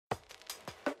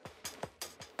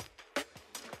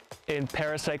In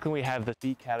paracycling, we have the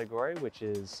B category, which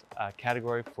is a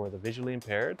category for the visually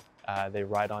impaired. They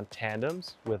ride on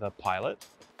tandems with a pilot.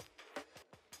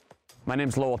 My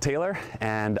name's Lowell Taylor,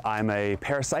 and I'm a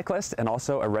paracyclist and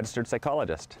also a registered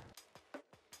psychologist.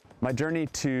 My journey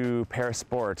to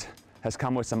parasport has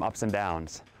come with some ups and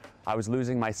downs. I was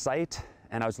losing my sight,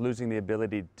 and I was losing the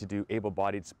ability to do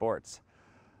able-bodied sports.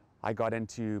 I got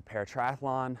into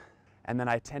paratriathlon, and then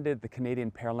I attended the Canadian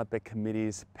Paralympic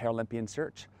Committee's Paralympian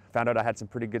Search. Found out I had some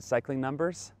pretty good cycling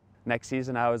numbers. Next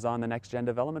season, I was on the Next Gen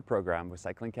Development Program with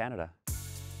Cycling Canada.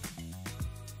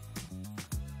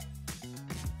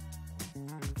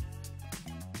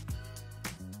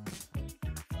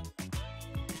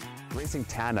 Racing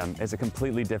tandem is a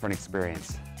completely different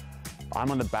experience.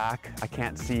 I'm on the back, I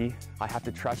can't see, I have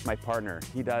to trust my partner.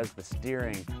 He does the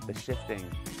steering, the shifting,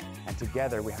 and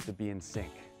together we have to be in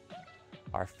sync.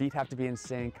 Our feet have to be in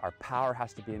sync, our power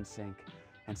has to be in sync,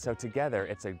 and so together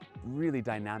it's a really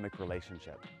dynamic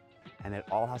relationship, and it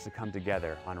all has to come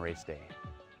together on race day.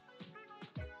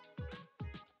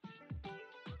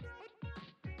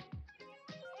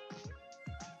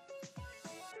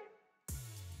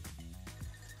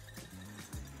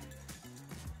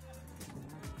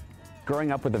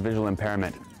 Growing up with a visual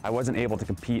impairment, I wasn't able to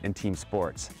compete in team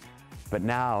sports. But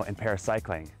now in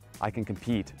paracycling, I can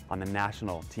compete on the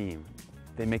national team.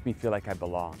 They make me feel like I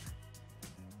belong.